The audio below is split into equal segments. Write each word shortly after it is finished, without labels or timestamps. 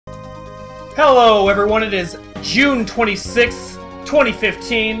Hello everyone, it is June 26th,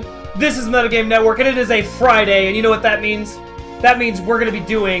 2015. This is Metagame Network, and it is a Friday, and you know what that means? That means we're going to be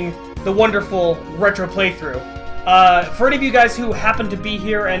doing the wonderful retro playthrough. For any of you guys who happen to be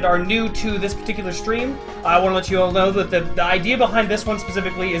here and are new to this particular stream, I want to let you all know that the idea behind this one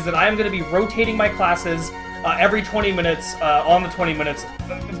specifically is that I am going to be rotating my classes every 20 minutes on the 20 minutes.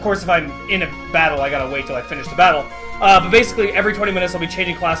 Of course, if I'm in a battle, I gotta wait till I finish the battle. But basically, every 20 minutes I'll be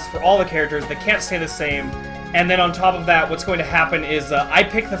changing classes for all the characters. They can't stay the same. And then on top of that, what's going to happen is I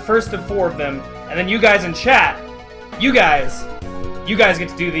pick the first of 4 of them, and then you guys in chat, you guys get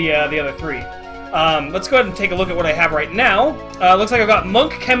to do the other 3. Let's go ahead and take a look at what I have right now. Looks like I've got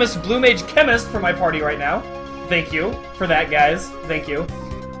Monk, Chemist, Blue Mage, Chemist for my party right now. Thank you for that, guys. Thank you.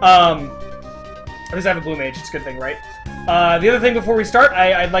 At least I have a Blue Mage. It's a good thing, right? The other thing before we start,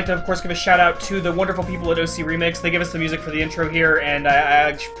 I'd like to, of course, give a shout-out to the wonderful people at OC Remix. They give us the music for the intro here, and I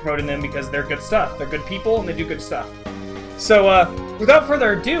actually promoting them because they're good stuff. They're good people, and they do good stuff. So, without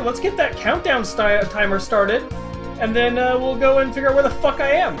further ado, let's get that countdown timer started, and then we'll go and figure out where the fuck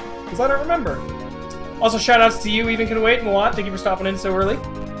I am, because I don't remember. Also, shout-outs to you, Even Can Wait, and Mwat. Thank you for stopping in so early.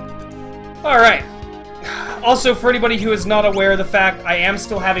 Alright. Also, for anybody who is not aware of the fact, I am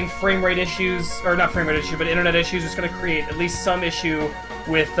still having frame rate issues, or not frame rate issue, but internet issues. It's going to create at least some issue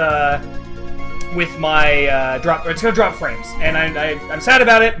with my drop. It's going to drop frames, and I'm sad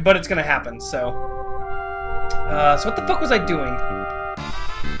about it, but it's going to happen. So, so what the fuck was I doing?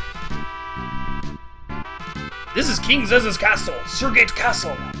 This is King Zez's castle, Surgate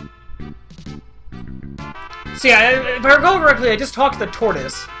Castle. See, if I recall correctly, I just talked to the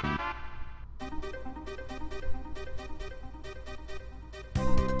tortoise.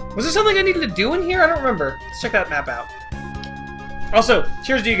 Was there something I needed to do in here? I don't remember. Let's check that map out. Also,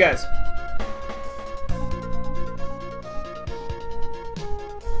 cheers to you guys.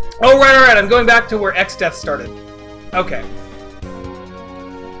 Oh, right. I'm going back to where X-Death started. Okay.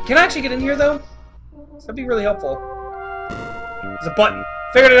 Can I actually get in here, though? That'd be really helpful. There's a button.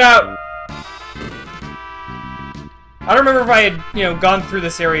 Figured it out! I don't remember if I had, you know, gone through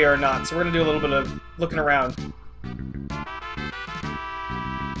this area or not, so we're gonna do a little bit of looking around.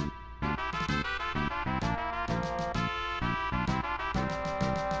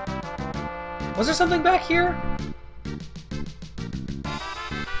 Was there something back here?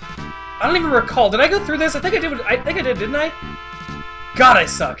 I don't even recall. Did I go through this? I think I did. I think I did, didn't I? God, I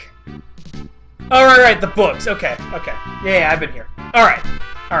suck. Oh, right, the books. Okay. Yeah, I've been here. All right.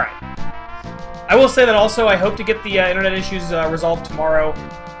 I will say that also, I hope to get the internet issues resolved tomorrow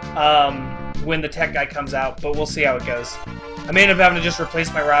when the tech guy comes out, but we'll see how it goes. I may end up having to just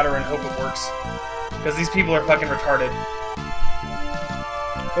replace my router and hope it works, because these people are fucking retarded.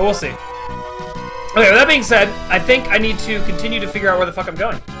 But we'll see. Okay, with that being said, I think I need to continue to figure out where the fuck I'm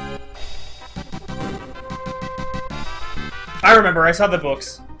going. I remember, I saw the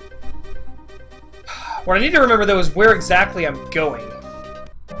books. What I need to remember, though, is where exactly I'm going.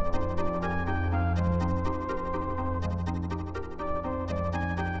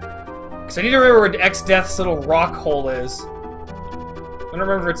 Because I need to remember where X-Death's little rock hole is. I don't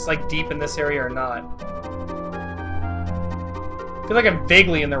remember if it's, like, deep in this area or not. I feel like I'm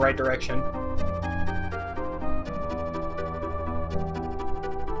vaguely in the right direction.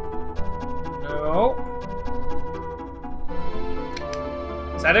 No.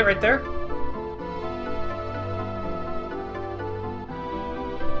 Is that it right there?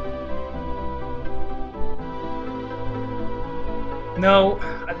 No.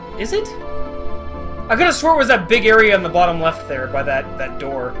 Is it? I could have swore it was that big area on the bottom left there by that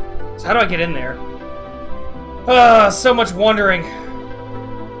door. So how do I get in there? So much wandering.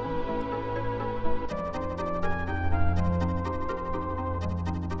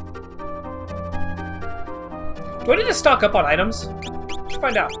 Do I need to stock up on items? Let's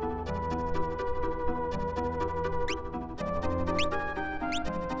find out.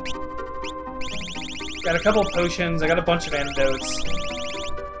 Got a couple of potions. I got a bunch of antidotes.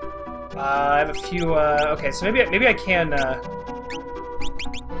 I have a few. Okay, so maybe I can.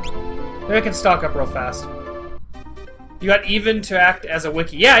 Maybe I can stock up real fast. You got Even to act as a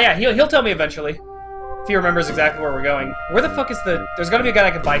wiki. Yeah. He'll tell me eventually if he remembers exactly where we're going. Where the fuck is the? There's got to be a guy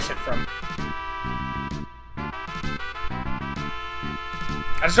I can buy shit from.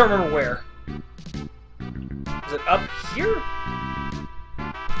 I just don't remember where. Is it up here?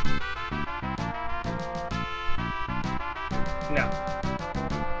 No.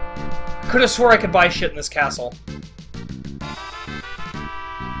 I could have swore I could buy shit in this castle.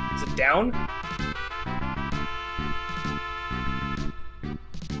 Is it down?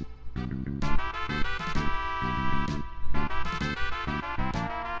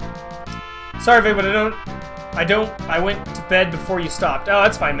 Sorry, Vic, but I went to bed before you stopped. Oh,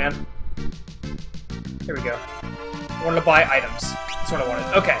 that's fine, man. Here we go. I wanted to buy items. That's what I wanted.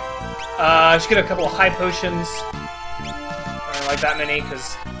 Okay. I should get a couple of high potions. I don't like that many,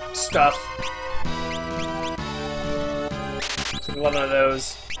 because stuff. So 11 of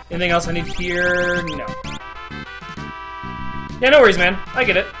those. Anything else I need here? No. Yeah, no worries, man. I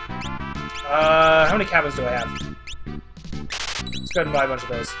get it. How many cabins do I have? Let's go ahead and buy a bunch of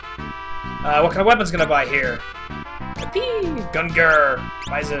those. What kind of weapons can I buy here? Gungur!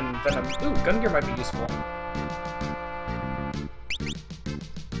 Bison, Venom. Ooh, Gungur might be useful.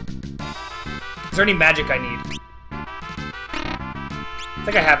 Is there any magic I need? I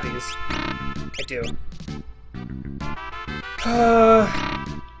think I have these. I do.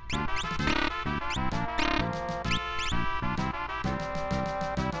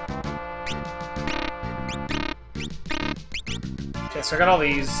 Okay, so I got all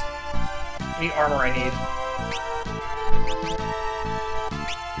these. Any armor I need.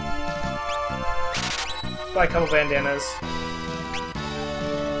 Buy a couple bandanas.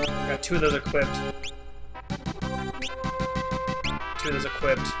 Got 2 of those equipped. 2 of those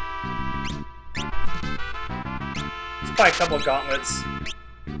equipped. Let's buy a couple of gauntlets.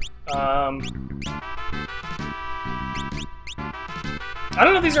 I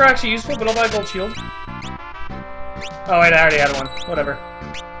don't know if these are actually useful, but I'll buy a gold shield. Oh wait, I already had one. Whatever.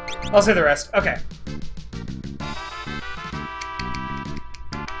 I'll save the rest. Okay.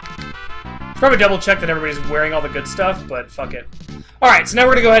 Should probably double check that everybody's wearing all the good stuff, but fuck it. Alright, so now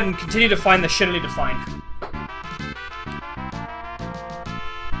we're gonna go ahead and continue to find the shit I need to find.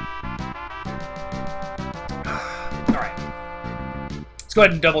 Alright. Let's go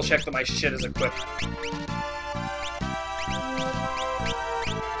ahead and double check that my shit is equipped.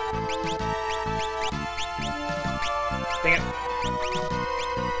 Dang it.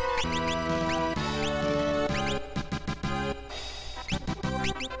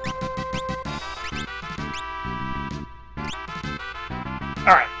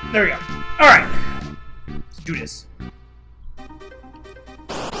 Alright, there we go. Alright. Let's do this.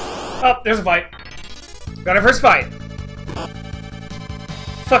 Oh, there's a fight. Got our first fight.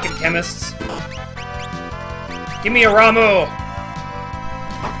 Fucking chemists. Give me a Ramu!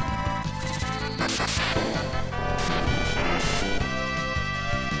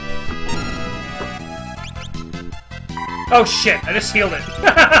 Oh shit, I just healed it.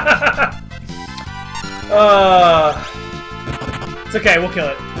 It's okay, we'll kill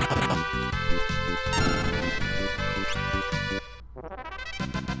it.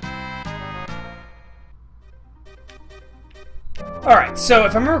 Alright, so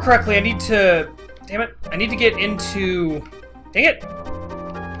if I remember correctly, I need to... Damn it. I need to get into... Dang it!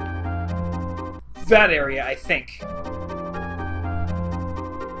 That area, I think.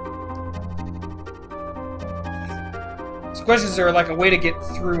 So the question is, there like a way to get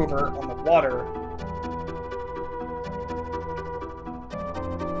through over on the water?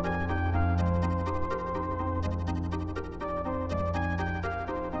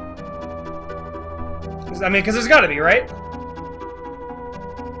 I mean, because there's gotta be, right?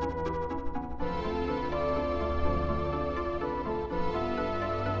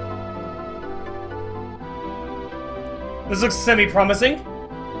 This looks semi-promising.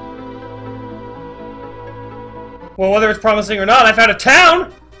 Well, whether it's promising or not, I found a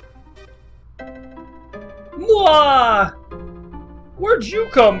town! Mwah! Where'd you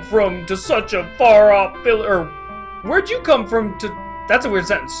come from to such a far-off village? Or, where'd you come from to... That's a weird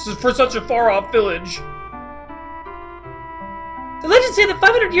sentence. For such a far-off village. The legends say that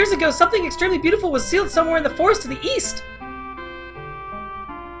 500 years ago, something extremely beautiful was sealed somewhere in the forest to the east.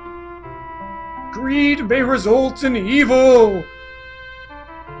 Greed may result in evil!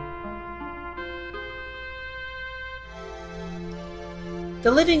 The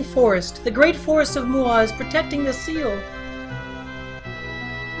living forest, the great forest of Muah, is protecting the seal.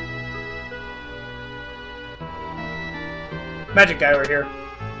 Magic guy over here.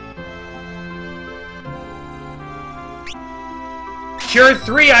 Cure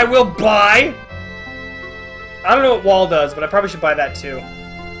 3 I will buy! I don't know what Wall does, but I probably should buy that too.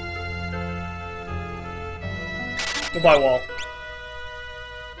 We'll buy Wall.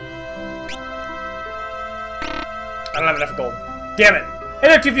 I don't have enough gold. Damn it! Hey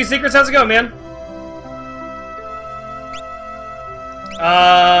there, TFT Secrets, how's it going, man?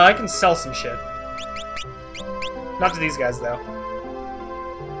 I can sell some shit. Not to these guys, though.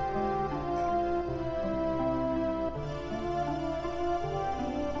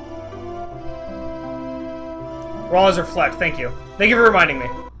 Raw is Reflect, thank you. Thank you for reminding me.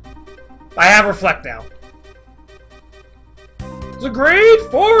 I have Reflect now. It's a great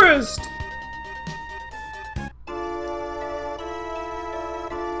forest!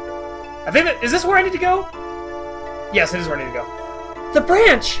 I think that... Is this where I need to go? Yes, it is where I need to go. The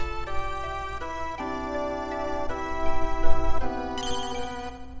branch!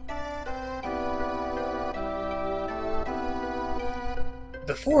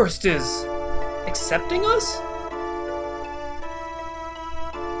 The forest is... accepting us?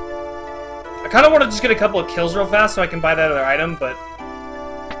 I kind of want to just get a couple of kills real fast so I can buy that other item, but...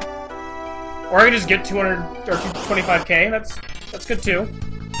 Or I can just get 200 or 225k. That's good too.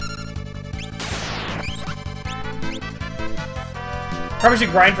 Probably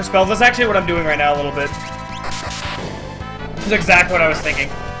should grind for spells. That's actually what I'm doing right now a little bit. That's exactly what I was thinking.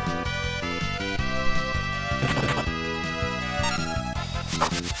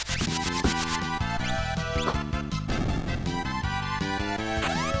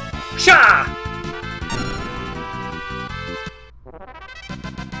 Sha!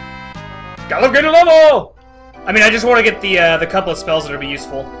 Gotta get a level! I mean, I just want to get the couple of spells that will be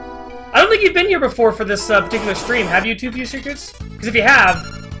useful. I don't think you've been here before for this particular stream, have you, Two View Secrets? Because if you have,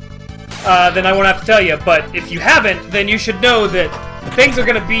 then I won't have to tell you. But if you haven't, then you should know that things are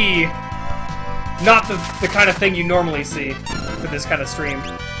going to be not the kind of thing you normally see for this kind of stream.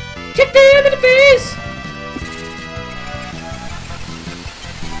 Kick them in the face!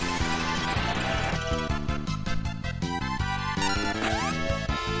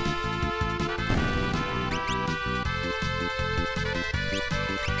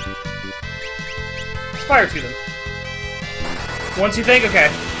 Fire to them. Once you think,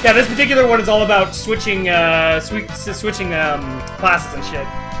 okay. Yeah, this particular one is all about switching, switching classes and shit.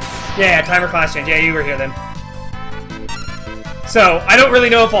 Yeah, timer class change. Yeah, you were here then. So, I don't really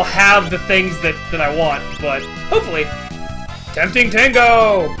know if I'll have the things that I want, but hopefully. Tempting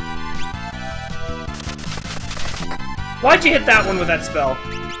Tango! Why'd you hit that one with that spell?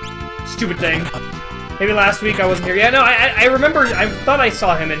 Stupid thing. Maybe last week I wasn't here. Yeah, no, I remember, I thought I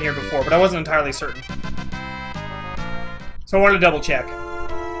saw him in here before, but I wasn't entirely certain. So I wanted to double check.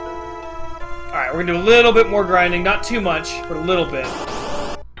 Alright, we're gonna do a little bit more grinding. Not too much, but a little bit.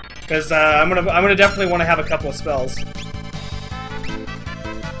 Because I'm gonna definitely want to have a couple of spells.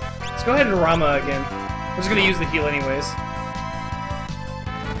 Let's go ahead and Rama again. I'm just gonna use the heal anyways.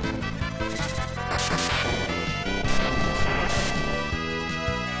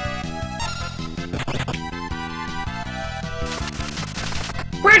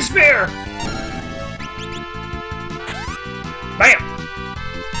 Branch Spear! Bam!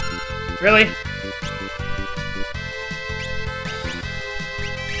 Really?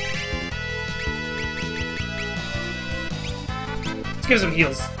 Let's give some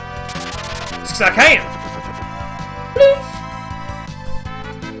heals. Just 'cause I can! Bloof!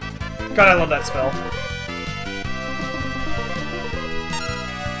 God, I love that spell.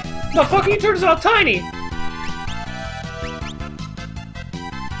 The fuck, he turns out tiny!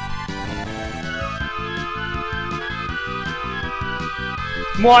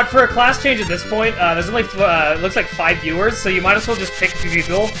 Mod, for a class change at this point, there's only, looks like 5 viewers, so you might as well just pick 2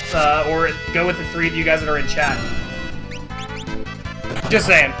 people, or go with the 3 of you guys that are in chat. Just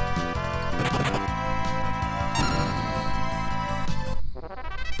saying.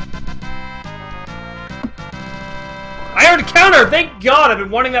 Iron counter! Thank God! I've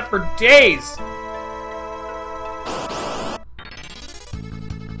been wanting that for days!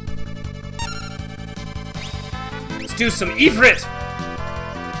 Let's do some Ifrit!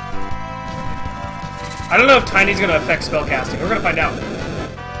 I don't know if Tiny's gonna affect spellcasting. We're gonna find out.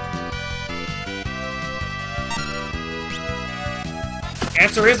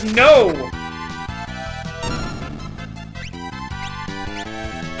 Answer is no!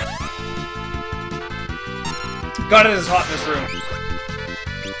 God, it is hot in this room.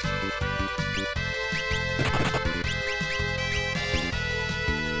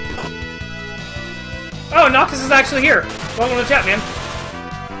 Oh, Noctis is actually here. Welcome to the chat, man.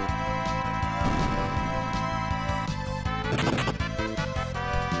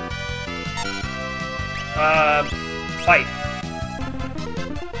 Fight.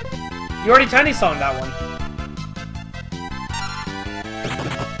 You already Tiny songed that one.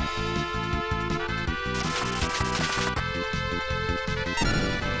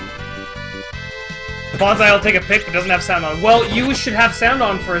 Bonsai will take a pick but doesn't have sound on. Well, you should have sound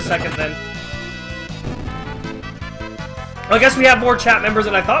on for a second then. Well, I guess we have more chat members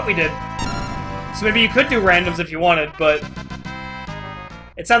than I thought we did. So maybe you could do randoms if you wanted, but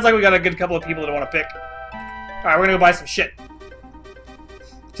it sounds like we got a good couple of people that want to pick. Alright, we're gonna go buy some shit.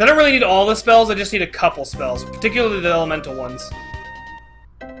 So I don't really need all the spells, I just need a couple spells, particularly the elemental ones.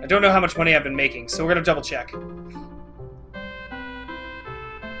 I don't know how much money I've been making, so we're gonna double check. It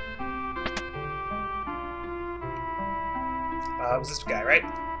was this guy, right?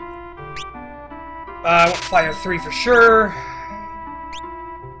 I want fire 3 for sure.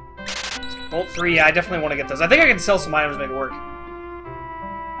 Bolt 3, yeah, I definitely want to get those. I think I can sell some items to make it work.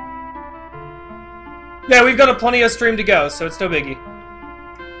 Yeah, we've got a plenty of stream to go, so it's no biggie.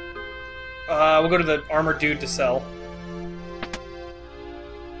 We'll go to the armor dude to sell.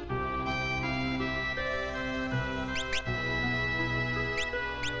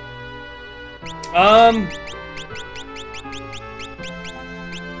 I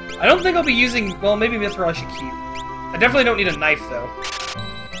don't think I'll be using... Well, maybe Mithril I should keep. I definitely don't need a knife, though.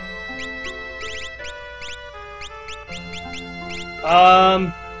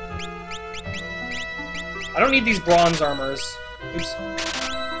 I don't need these bronze armors. Oops.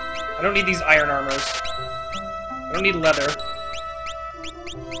 I don't need these iron armors. I don't need leather.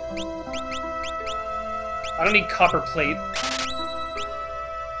 I don't need copper plate.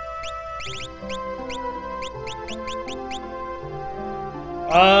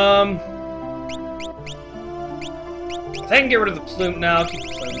 I think I can get rid of the plume. No, I'll keep the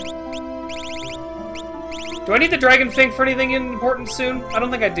plume. Do I need the dragon fink for anything important soon? I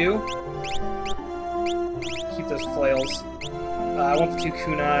don't think I do. Keep those flails. I want the 2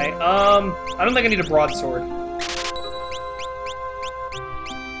 kunai. I don't think I need a broadsword.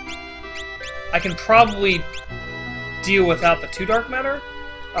 I can probably deal without the 2 dark matter.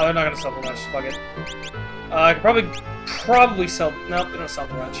 Oh, they're not gonna sell for much. Fuck it. I could probably sell. Nope, they don't sell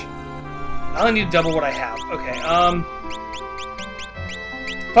for much. I only need to double what I have. Okay.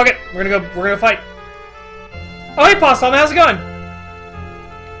 Fuck it. We're gonna fight. Oh, hey, Possum, how's it going?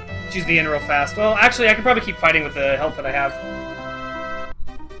 Choose the end real fast. Well, actually, I could probably keep fighting with the health that I have.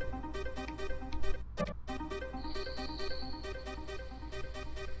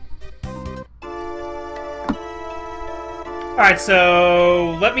 Alright,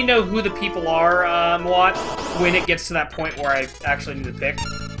 so let me know who the people are, Moat, when it gets to that point where I actually need to pick.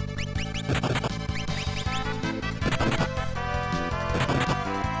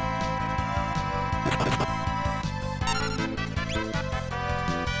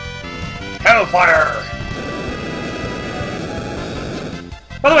 Hellfire!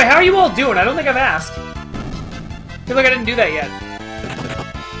 By the way, how are you all doing? I don't think I've asked. I feel like I didn't do that yet.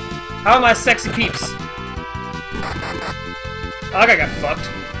 How are my sexy peeps? Oh, that guy got fucked.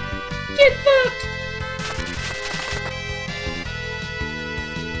 Get fucked!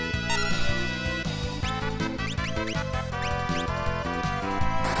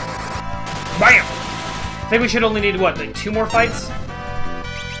 Bam! I think we should only need, what, like 2 more fights?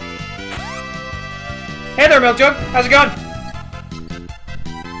 Hey there, Milk Jug! How's it going?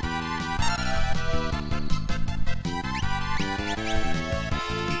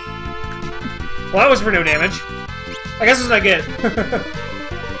 Well, that was for no damage. I guess that's what I get.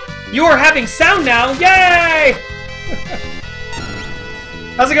 You are having sound now! Yay!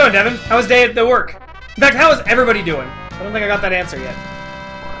 How's it going, Devin? How was day at the work? In fact, how is everybody doing? I don't think I got that answer yet.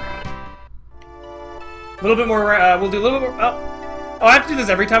 A little bit more, we'll do a little bit more, oh, I have to do this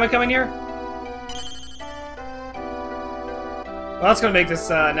every time I come in here? Well, that's gonna make this,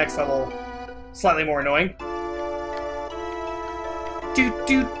 next level slightly more annoying.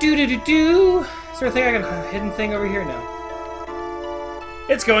 Do-do-do-do-do-do! Is there a thing I can... hidden thing over here? No.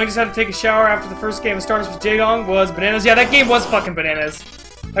 It's going. Just had to take a shower after the first game of Stardust with Jaegong was bananas. Yeah, that game was fucking bananas.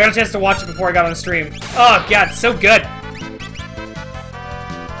 I got a chance to watch it before I got on the stream. Oh, God, so good.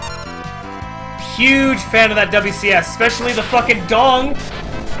 Huge fan of that WCS, especially the fucking dong.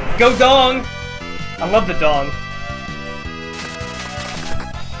 Go dong. I love the dong.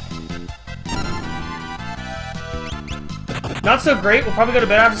 Not so great. We'll probably go to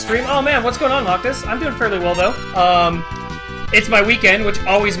bed after stream. Oh man, what's going on, Noctis? I'm doing fairly well though. It's my weekend, which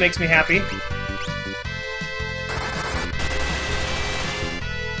always makes me happy.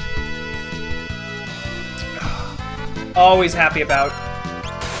 Always happy about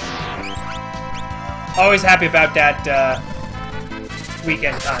that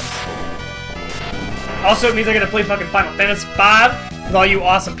weekend time. Also, it means I get to play fucking Final Fantasy V with all you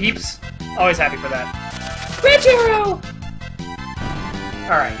awesome peeps. Always happy for that. Red Arrow!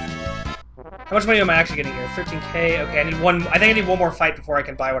 Alright. How much money am I actually getting here? 13k? Okay, I need one. I think I need one more fight before I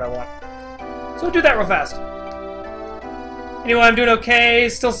can buy what I want. So we'll do that real fast. Anyway, I'm doing okay.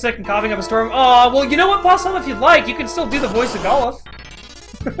 Still sick and coughing up a storm. Aw, well, you know what, Possum? If you'd like, you can still do the voice of Goluf.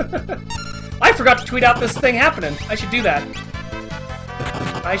 I forgot to tweet out this thing happening. I should do that.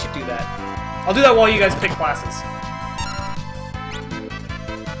 I should do that. I'll do that while you guys pick classes.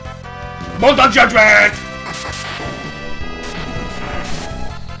 Bolt of Judgment!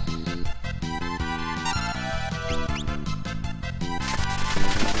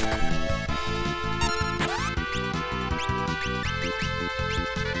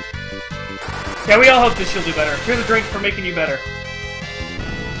 Yeah, we all hope that she'll do better. Here's a drink for making you better.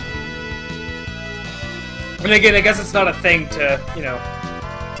 And again, I guess it's not a thing to, you know...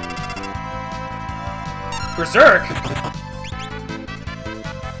 Berserk?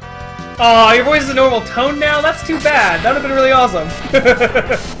 Aw, your voice is a normal tone now? That's too bad. That would have been really awesome.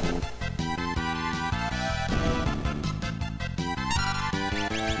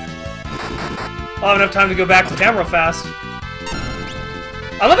 I'll have enough time to go back to town real fast.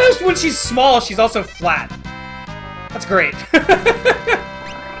 I love how when she's small, she's also flat. That's great.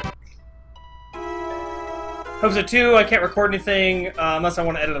 Hope so too. I can't record anything unless I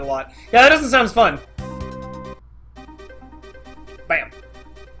want to edit it a lot. Yeah, that doesn't sound as fun. Bam.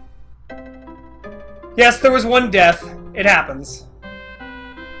 Yes, there was one death. It happens.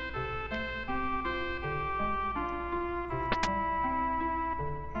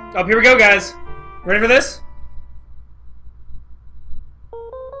 Oh, here we go, guys. Ready for this?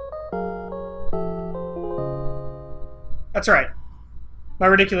 That's right. My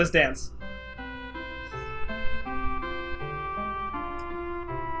ridiculous dance.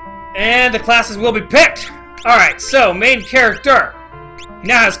 And the classes will be picked! Alright, so, main character. He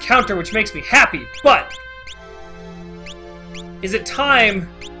now has counter, which makes me happy, but... Is it time...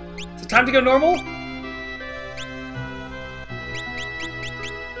 Is it time to go normal?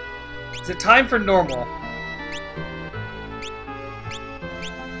 Is it time for normal?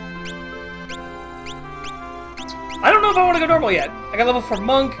 I don't know if I want to go normal yet. I got level 4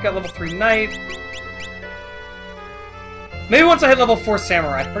 monk, I got level 3 knight. Maybe once I hit level 4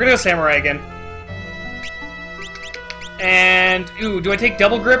 samurai. We're gonna go samurai again. And, ooh, do I take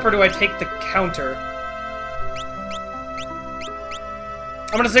double grip or do I take the counter?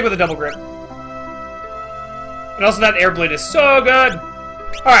 I'm gonna stick with the double grip. And also that air blade is so good!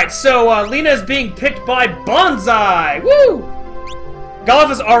 Alright, so Lena is being picked by Bonsai! Woo!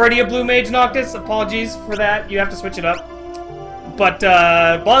 Golf is already a blue mage Noctis. Apologies for that. You have to switch it up. But,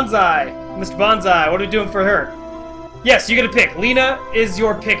 Bonsai. Mr. Bonsai, what are we doing for her? Yes, you get a pick. Lena is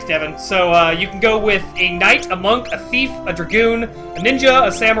your pick, Devin. So, you can go with a knight, a monk, a thief, a dragoon, a ninja,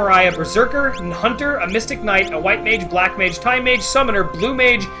 a samurai, a berserker, a hunter, a mystic knight, a white mage, black mage, time mage, summoner, blue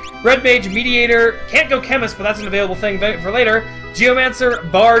mage, red mage, mediator, can't go chemist, but that's an available thing for later, geomancer,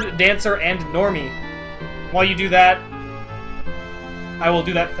 bard, dancer, and normie. While you do that, I will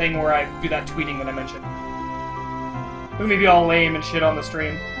do that thing where I do that tweeting that I mentioned. Let me be all lame and shit on the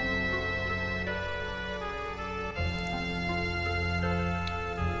stream.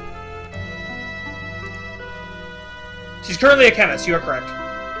 She's currently a chemist, you are correct.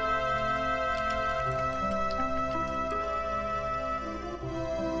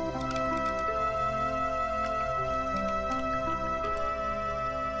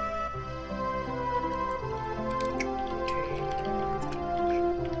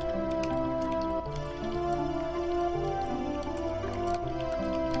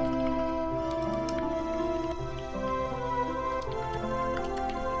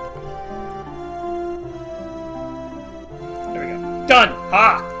 Done!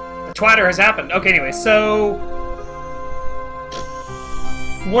 Ha! The twatter has happened. Okay, anyway, so...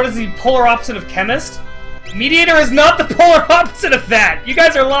 What is the polar opposite of chemist? Mediator is not the polar opposite of that! You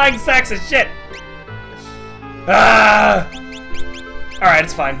guys are lying sacks of shit! Ah! Alright,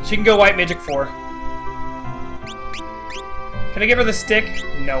 it's fine. She can go white magic 4. Can I give her the stick?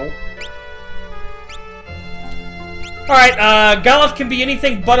 No. Alright, Galuf can be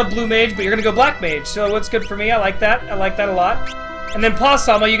anything but a blue mage, but you're gonna go black mage, so what's good for me? I like that. I like that a lot. And then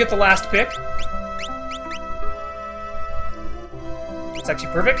Pasama, you get the last pick. It's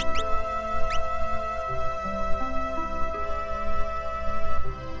actually perfect.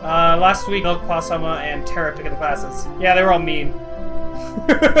 Last week, Milk, Pasama, and Terra picking the classes. Yeah, they were all mean.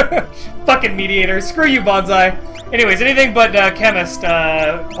 Fucking mediator. Screw you, Bonsai. Anyways, anything but chemist,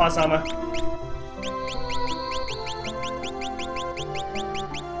 Pasama.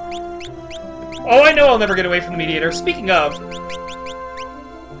 Oh, I know I'll never get away from the mediator. Speaking of...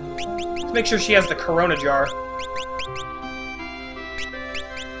 Make sure she has the Corona jar.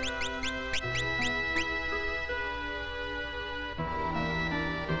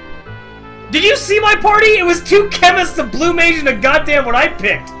 Did you see my party? It was 2 chemists, a blue mage, and a goddamn what I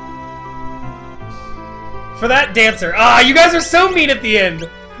picked. For that dancer. Ah, you guys are so mean at the end.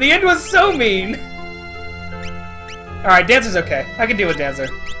 The end was so mean. Alright, dancer's okay. I can deal with dancer.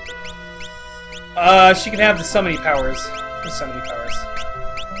 She can have the summoning powers. The summoning powers.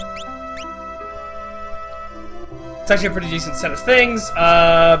 It's actually a pretty decent set of things.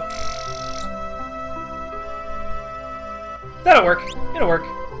 That'll work. It'll work.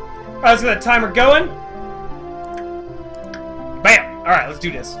 Alright, let's get that timer going. Bam! Alright, let's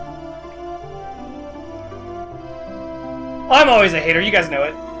do this. I'm always a hater, you guys know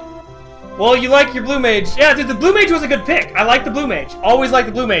it. Well, you like your Blue Mage. Yeah, dude, the Blue Mage was a good pick. I like the Blue Mage. Always like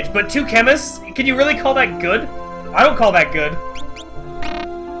the Blue Mage. But 2 chemists? Can you really call that good? I don't call that good.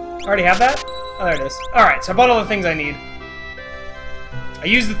 Already have that? Oh, there it is. Alright, so I bought all the things I need. I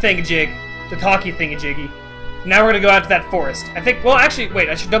used the thingamajig. The talkie thingamajiggy. Now we're gonna go out to that forest. I think, well, actually, wait,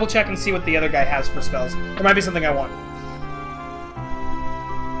 I should double check and see what the other guy has for spells. There might be something I want.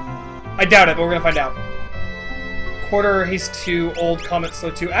 I doubt it, but we're gonna find out. Quarter, haste 2, old, comet, slow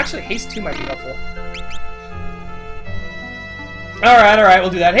 2. Actually, haste 2 might be helpful. Alright, we'll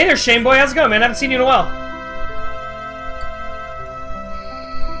do that. Hey there, Shane Boy, how's it going, man? I haven't seen you in a while.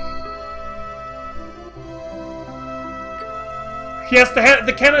 Yes,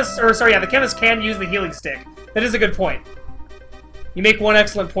 the chemist, or sorry, yeah, the chemist can use the healing stick. That is a good point. You make one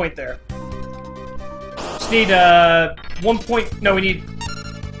excellent point there. Just need, 1 point, no, we need...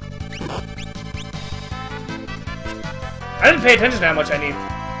 I didn't pay attention to how much I need.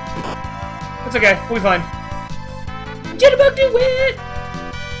 That's okay, we'll be fine. Jitterbug, do it!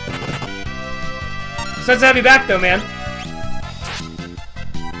 It's nice to have you back, though, man.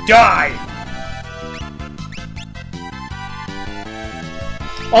 Die!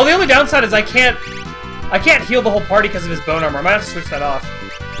 Oh, the only downside is I can't heal the whole party because of his bone armor. I might have to switch that off.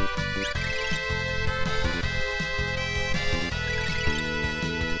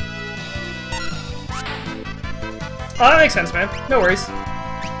 Oh, that makes sense, man. No worries.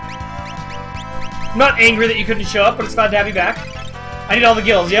 I'm not angry that you couldn't show up, but it's glad to have you back. I need all the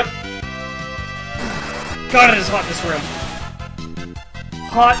gills, yep. God, it is hot in this room.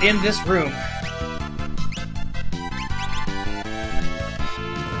 Hot in this room.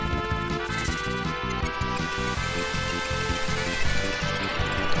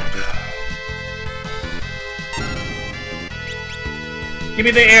 Give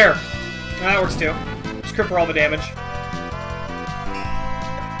me the air. Oh, that works too. Just cripple all the damage.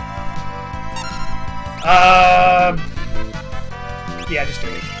 Yeah, just do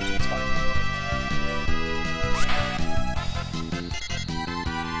it. It's fine.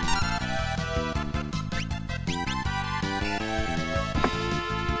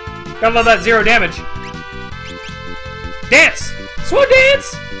 Gotta love that 0 damage. Dance! Swan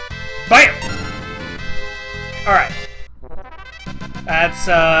dance! Bam! Alright. That's,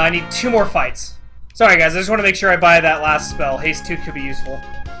 I need 2 more fights. Sorry guys, I just want to make sure I buy that last spell. Haste 2 could be useful.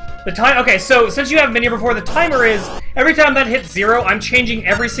 The time, okay, so since you have Minion before, the timer is, every time that hits 0, I'm changing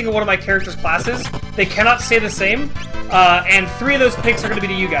every single one of my character's classes. They cannot stay the same, and 3 of those picks are going to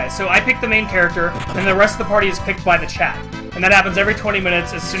be to you guys. So I pick the main character, and the rest of the party is picked by the chat. And that happens every 20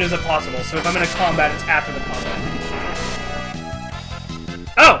 minutes as soon as it's possible. So if I'm in a combat, it's after the combat.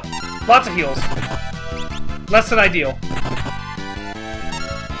 Oh! Lots of heals. Less than ideal.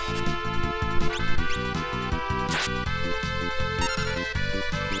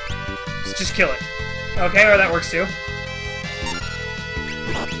 Just kill it. Okay, or that works too.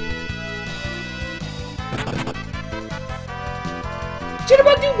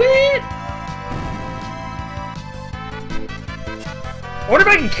 Jitterbug, do it! I wonder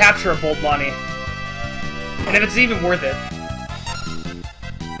if I can capture a Bold Money. And if it's even worth it.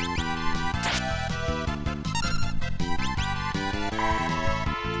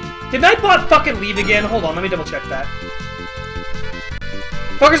 Did Nightbot fucking leave again? Hold on, let me double check that.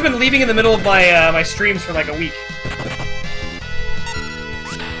 Fucker's been leaving in the middle of my my streams for like a week.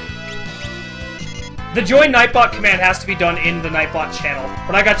 The join Nightbot command has to be done in the Nightbot channel,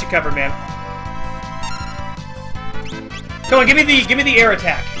 but I got you covered, man. Come on, give me the air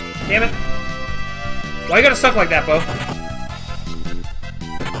attack. Damn it! Why you gotta suck like that, Bo?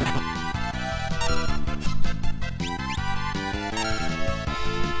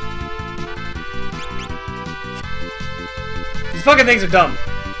 These fucking things are dumb.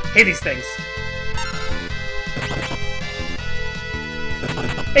 Hate these things.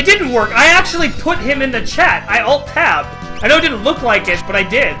 It didn't work. I actually put him in the chat. I alt-tabbed. I know it didn't look like it, but I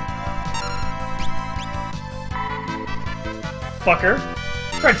did. Fucker.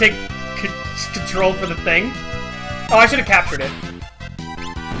 Trying to take control for the thing. Oh, I should have captured it.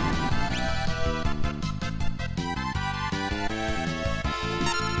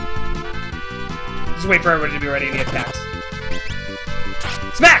 Just wait for everybody to be ready to attacks.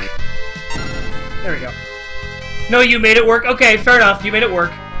 Smack! There we go. No, you made it work? Okay, fair enough. You made it work.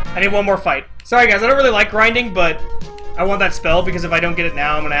 I need one more fight. Sorry, guys. I don't really like grinding, but I want that spell because if I don't get it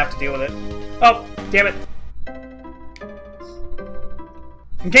now, I'm gonna have to deal with it. Oh, damn it.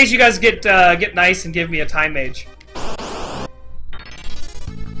 In case you guys get nice and give me a Time Mage.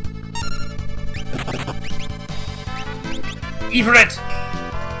 Everett!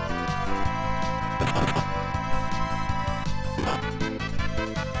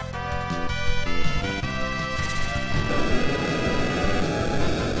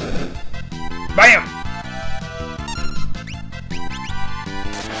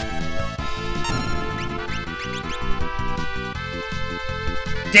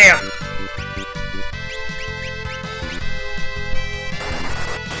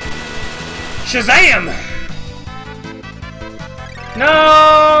 Shazam!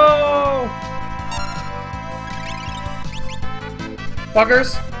 No!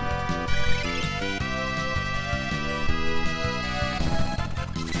 Fuckers.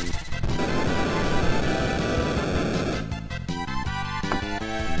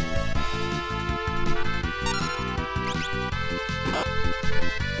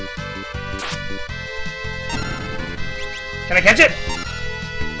 Can I catch it?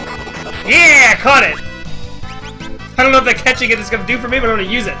 Yeah, caught it! I don't know if that catching it is going to do for me, but I'm going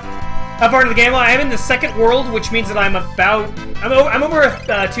to use it. How far into the game? Well, I am in the second world, which means that I'm about... I'm over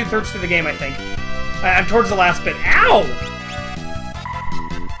 2/3 through the game, I think. I'm towards the last bit. Ow!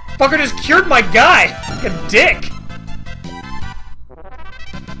 Fucker just cured my guy! Like a dick!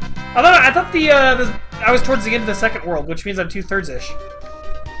 I thought I was towards the end of the second world, which means I'm 2/3-ish.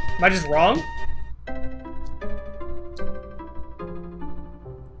 Am I just wrong?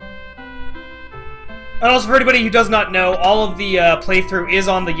 And also, for anybody who does not know, all of the playthrough is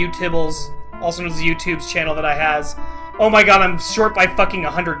on the YouTibbles, also known as the YouTube's channel that I has. Oh my god, I'm short by fucking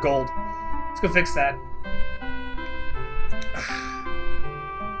 100 gold. Let's go fix that.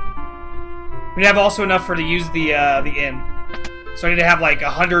 We have also enough to use the inn. So I need to have like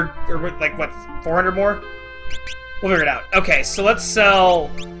 100, or like, what, 400 more? We'll figure it out. Okay, so let's sell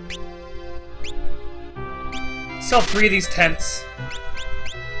 3 of these tents.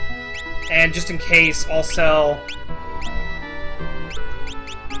 And just in case, I'll sell...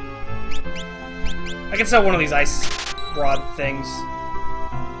 I can sell one of these ice rod things.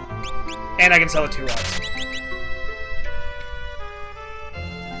 And I can sell the 2 rods.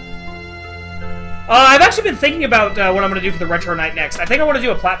 I've actually been thinking about what I'm going to do for the Retro Night next. I think I want to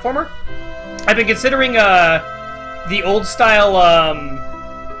do a platformer. I've been considering the old style,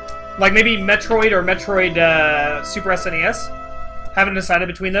 like maybe Metroid or Metroid Super SNES. Haven't decided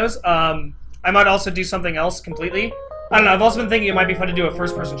between those. I might also do something else completely. I don't know, I've also been thinking it might be fun to do a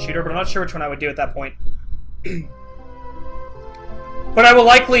first-person shooter, but I'm not sure which one I would do at that point. But I will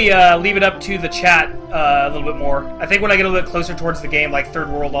likely leave it up to the chat a little bit more. I think when I get a little bit closer towards the game, like Third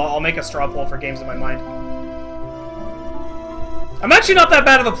World, I'll make a straw poll for games in my mind. I'm actually not that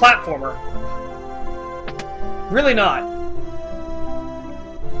bad of a platformer. Really not.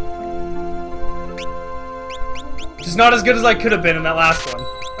 Just not as good as I could have been in that last one.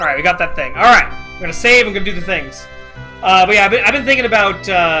 Alright, we got that thing. Alright, I'm gonna save, I'm gonna do the things. But yeah, I've been thinking about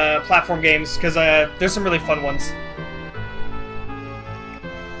platform games, because there's some really fun ones.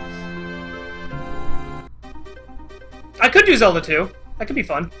 I could do Zelda 2. That could be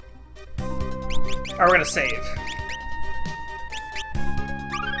fun. Alright, we're gonna save.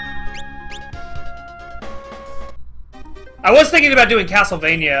 I was thinking about doing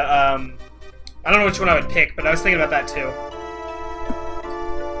Castlevania, I don't know which one I would pick, but I was thinking about that too.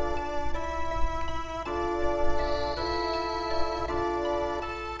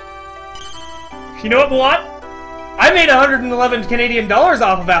 You know what, Blunt? I made 111 Canadian dollars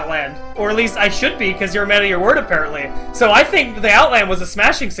off of Outland. Or at least I should be, because you're a man of your word, apparently. So I think the Outland was a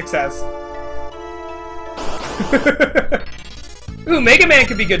smashing success. Ooh, Mega Man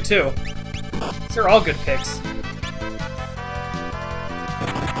could be good too. These are all good picks.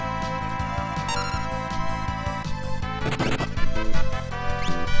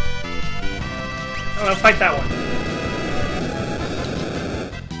 I'll fight that one.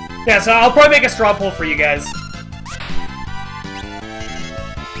 Yeah, so I'll probably make a straw poll for you guys.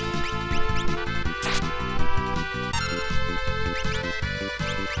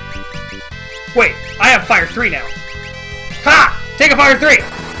 Wait, I have Fire 3 now. Ha! Take a Fire 3!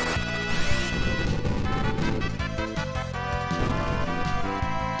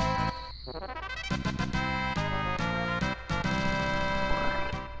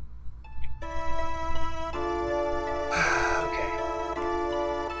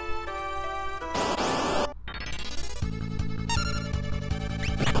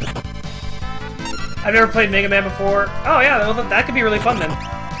 I've never played Mega Man before. Oh yeah, well, that could be really fun then.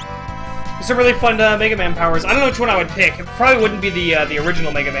 There's some really fun Mega Man powers. I don't know which one I would pick. It probably wouldn't be the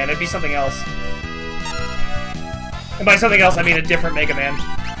original Mega Man. It'd be something else. And by something else, I mean a different Mega Man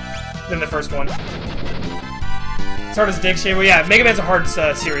than the first one. As hard as Dick Shaver. Well, yeah, Mega Man's a hard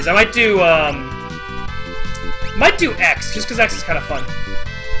series. I might do X, just because X is kind of fun.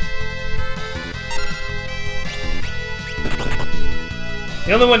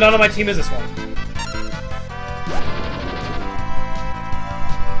 The only one not on my team is this one.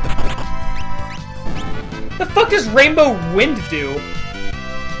 The fuck does Rainbow Wind do?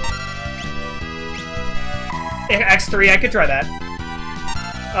 X3, I could try that.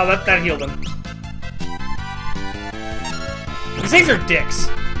 Oh, that healed him. These things are dicks.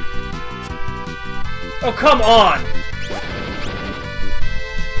 Oh, come on!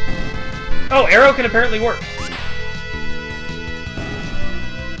 Oh, arrow can apparently work.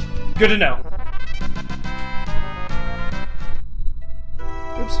 Good to know.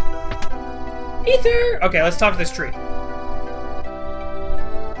 Oops. Ether! Okay, let's talk to this tree.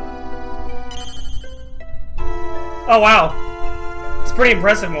 Oh, wow. It's pretty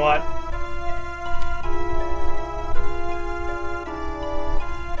impressive, Moat.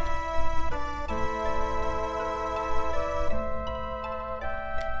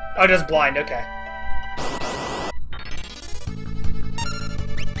 Oh, just blind, okay.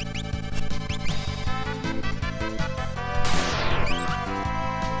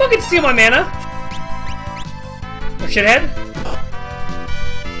 Fucking steal my mana! Oh, shithead?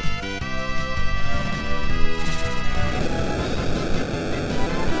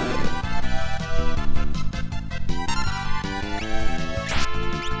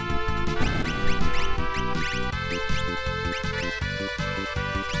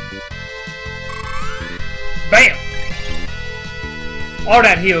 Bam! All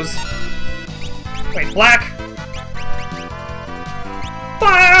that heals. Wait, black?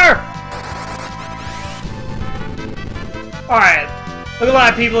 Fire! Alright. Look at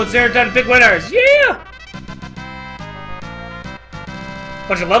that, people. It's their time to pick winners. Yeah!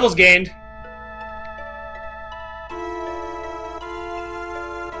 Bunch of levels gained.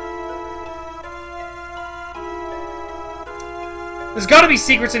 There's gotta be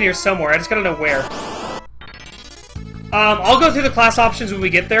secrets in here somewhere. I just gotta know where. I'll go through the class options when we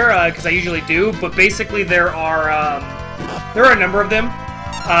get there, because I usually do, but basically there are a number of them.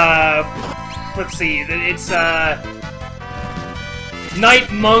 Let's see, it's,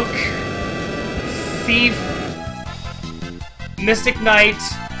 Knight, Monk, Thief, Mystic Knight,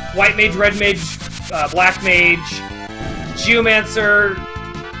 White Mage, Red Mage, Black Mage, Geomancer.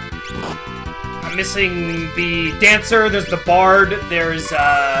 I'm missing the Dancer, there's the Bard, there's,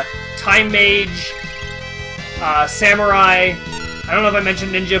 Time Mage, Samurai. I don't know if I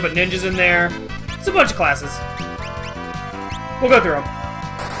mentioned Ninja, but Ninja's in there. It's a bunch of classes. We'll go through them.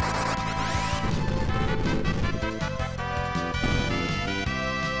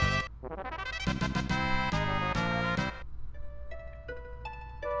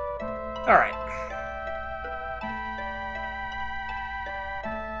 Alright.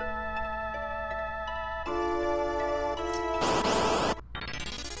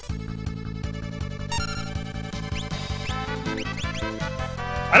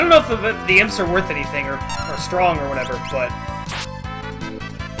 I don't know if the imps are worth anything, or strong, or whatever, but...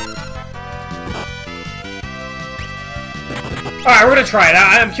 Alright, we're gonna try it.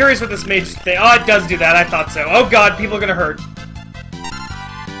 I'm curious what this mage thing... Oh, it does do that. I thought so. Oh god, people are gonna hurt.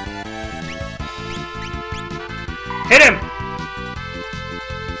 Hit him!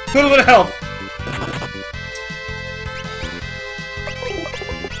 A little bit of health.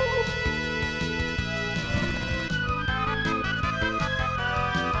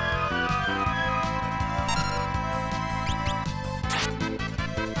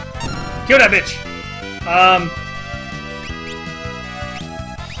 Kill that bitch!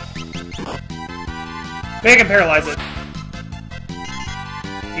 Maybe I can paralyze it.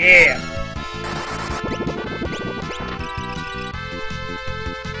 Yeah!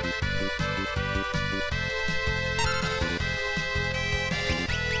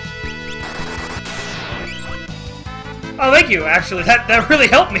 Oh, thank you, actually. That really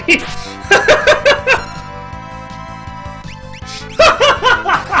helped me.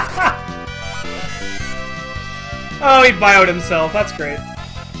 Oh, he bioed himself. That's great.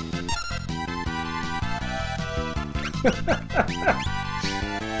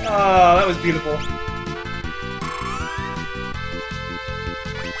 Oh, that was beautiful.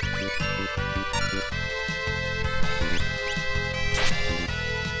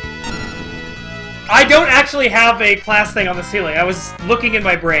 I don't actually have a class thing on the ceiling. I was looking in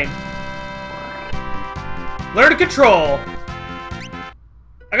my brain. Learn to control.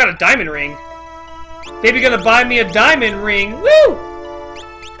 I got a diamond ring. Baby gonna buy me a diamond ring. Woo!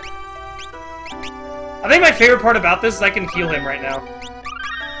 I think my favorite part about this is I can heal him right now.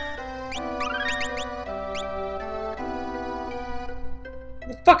 Where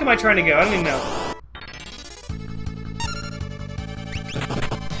the fuck am I trying to go? I don't even know.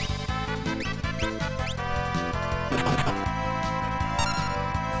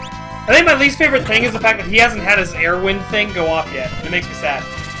 I think my least favorite thing is the fact that he hasn't had his Airwind thing go off yet. It makes me sad.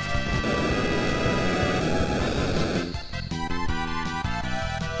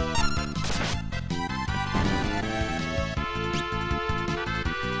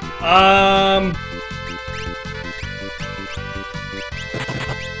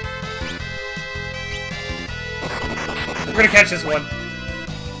 We're gonna catch this one.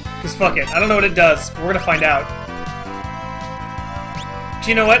 Because fuck it. I don't know what it does, but we're gonna find out. But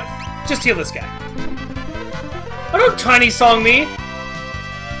you know what? Just heal this guy. Oh, don't Tiny Song me!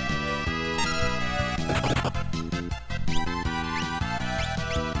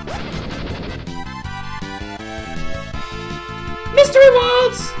 Mystery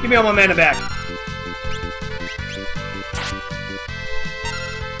Waltz! Give me all my mana back.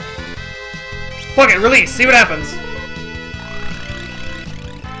 Fuck it, release, see what happens.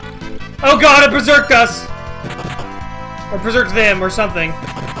 Oh god, it berserked us! Or berserked them, or something.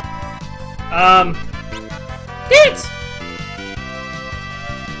 Dance!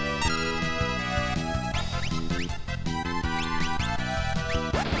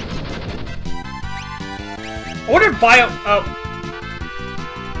 I wonder if Bio... Oh.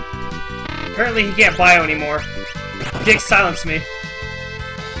 Apparently he can't Bio anymore. Dick silenced me.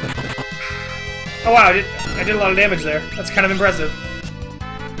 Oh wow, I did a lot of damage there. That's kind of impressive.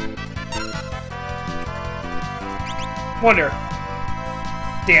 Wonder.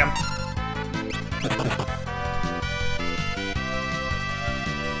 Damn.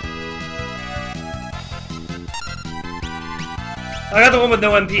 I got the one with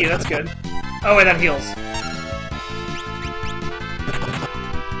no MP, that's good. Oh wait, that heals.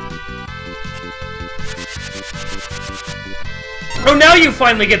 Oh, now you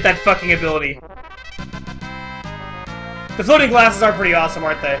finally get that fucking ability. The floating glasses are pretty awesome,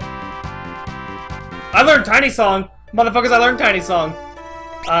 aren't they? I learned Tiny Song. Motherfuckers, I learned Tiny Song.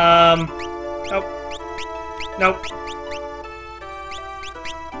 Nope. Nope.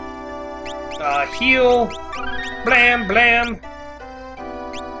 Heal. Blam, blam.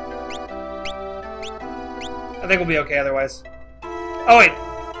 I think we'll be okay otherwise. Oh, wait.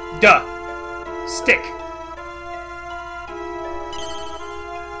 Duh. Stick.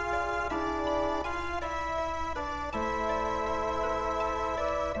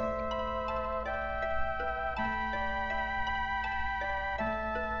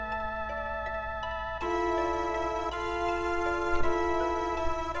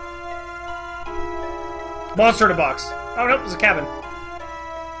 Monster in a box. Oh, nope, there's a cabin.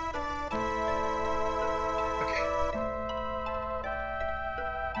 Okay.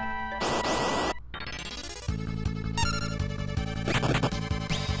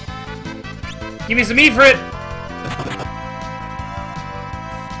 Give me some meat for it!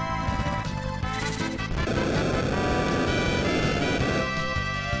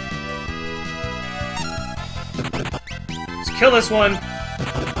 Let's kill this one.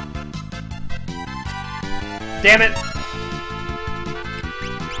 Damn it!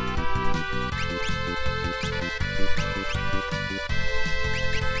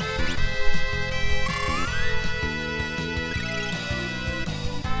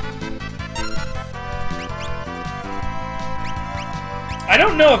 I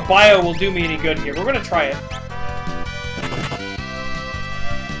don't know if Bio will do me any good here. We're gonna try it.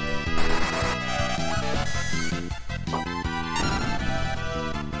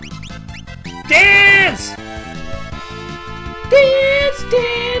 Dance! Dance,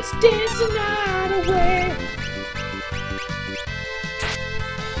 dance, dance the night away.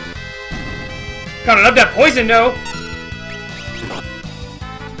 God, I love that poison, though.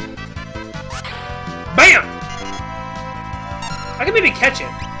 Bam! I can maybe catch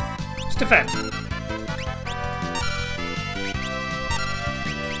it. Just defend.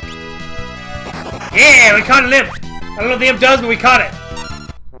 Yeah, we caught an imp. I don't know what the imp does, but we caught it.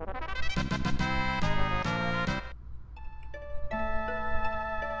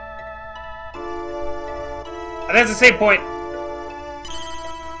 And that's the save point.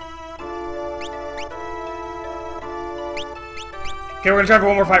 Okay, we're gonna try for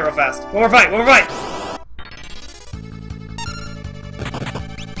one more fight real fast. One more fight, one more fight!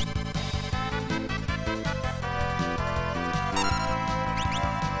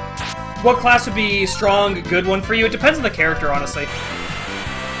 What class would be strong, a good one for you? It depends on the character, honestly.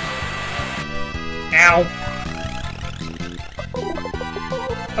 Ow.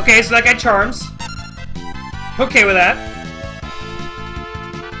 Okay, so that guy charms. Okay with that.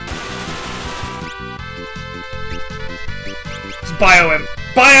 Just bio him.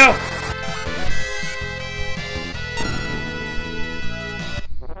 Bio!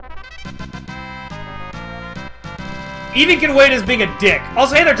 Even can wait as being a dick.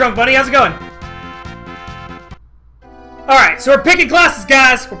 Also, hey there, Drunk Bunny. How's it going? Alright, so we're picking classes,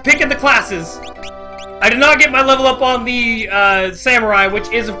 guys. We're picking the classes. I did not get my level up on the Samurai, which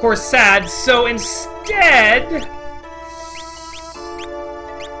is, of course, sad. So instead...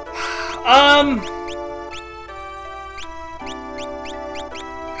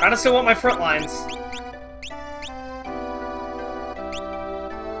 kinda still want my front lines.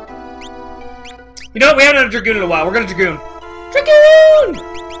 You know what? We haven't had a Dragoon in a while. We're gonna Dragoon. Dragoon!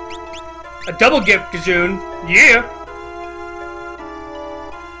 A double gift Gajoon. Yeah.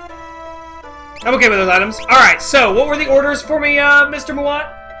 I'm okay with those items. Alright, so what were the orders for me, Mr.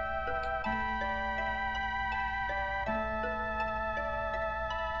 Muat?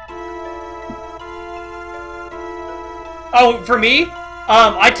 Oh, for me?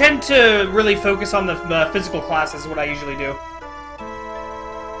 I tend to really focus on the physical classes, what I usually do.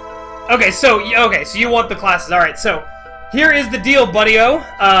 Okay, so you want the classes. Alright, so here is the deal, buddy-o.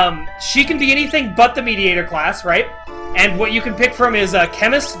 She can be anything but the mediator class, right? And what you can pick from is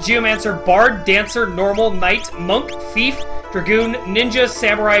Chemist, Geomancer, Bard, Dancer, Normal, Knight, Monk, Thief, Dragoon, Ninja,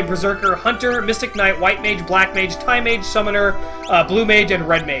 Samurai, Berserker, Hunter, Mystic Knight, White Mage, Black Mage, Time Mage, Summoner, Blue Mage, and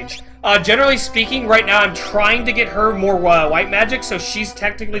Red Mage. Generally speaking, right now I'm trying to get her more White Magic, so she's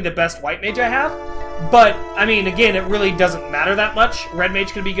technically the best White Mage I have. But, I mean, again, it really doesn't matter that much. Red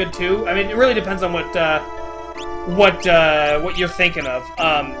Mage can be good too. I mean, it really depends on what you're thinking of.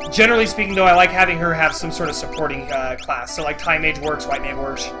 Generally speaking, though, I like having her have some sort of supporting class. So, like, Time Mage works, White Mage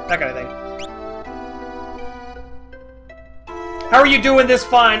works, that kind of thing. How are you doing this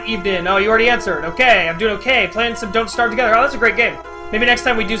fine evening? Oh, you already answered. Okay, I'm doing okay. Playing some Don't Starve together. Oh, that's a great game. Maybe next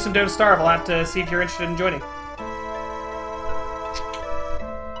time we do some Don't Starve, I'll have to see if you're interested in joining.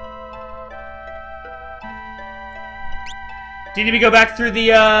 Do you need me to go back through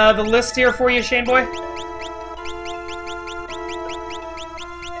the list here for you, Shane boy?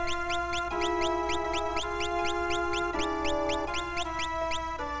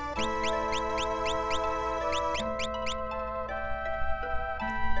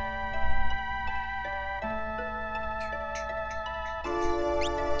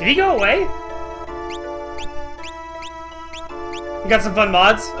 Did he go away? You got some fun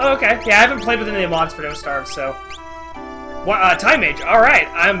mods? Oh, okay. Yeah, I haven't played with any of the mods for Don't Starve, so... What, Time Mage. Alright,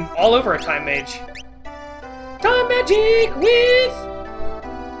 I'm all over a Time Mage. Time Magic with...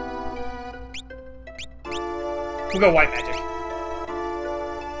 We'll go White Magic.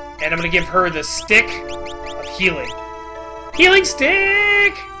 And I'm gonna give her the Stick of Healing. Healing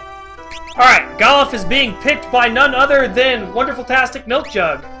Stick! Alright, Golf is being picked by none other than Wonderful-tastic Milk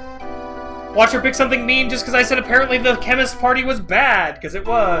Jug. Watch her pick something mean just because I said apparently the chemist party was bad, because it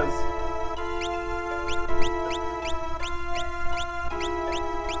was.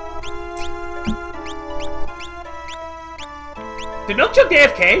 Did Milk Jug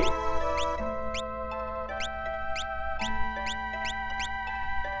AFK?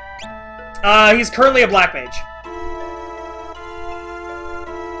 He's currently a Black Mage.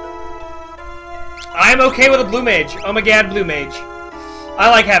 I'm okay with a Blue Mage. Oh my god, Blue Mage. I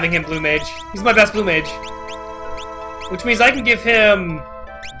like having him Blue Mage. He's my best Blue Mage. Which means I can give him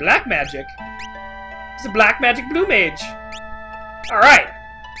Black Magic. He's a Black Magic Blue Mage. Alright.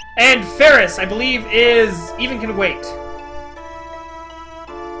 And Ferris, I believe, is even can wait.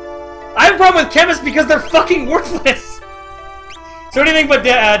 I have a problem with Chemists because they're fucking worthless. So anything but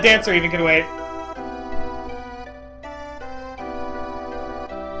Dancer even can wait.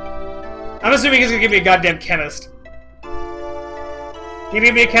 I'm assuming he's gonna give me a goddamn Chemist. You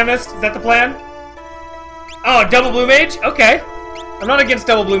give me a Chemist? Is that the plan? Oh, double Blue Mage? Okay. I'm not against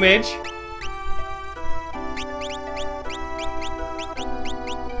double Blue Mage.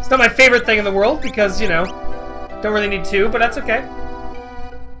 It's not my favorite thing in the world because, you know, don't really need two, but that's okay.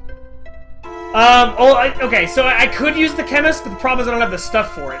 Okay, so I could use the Chemist, but the problem is I don't have the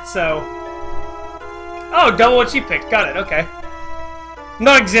stuff for it, so... Oh, double what she picked. Got it, okay.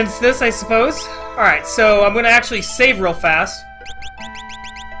 Not against this, I suppose. Alright, so I'm gonna actually save real fast.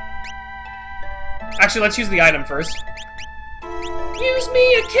 Actually, let's use the item first. Use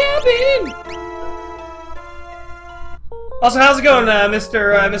me a cabin! Also, how's it going,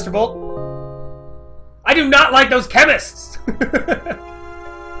 Mr. Bolt? I do not like those chemists!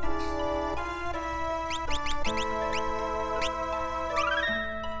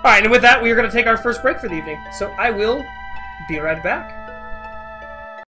 Alright, and with that, we are going to take our first break for the evening. So I will be right back.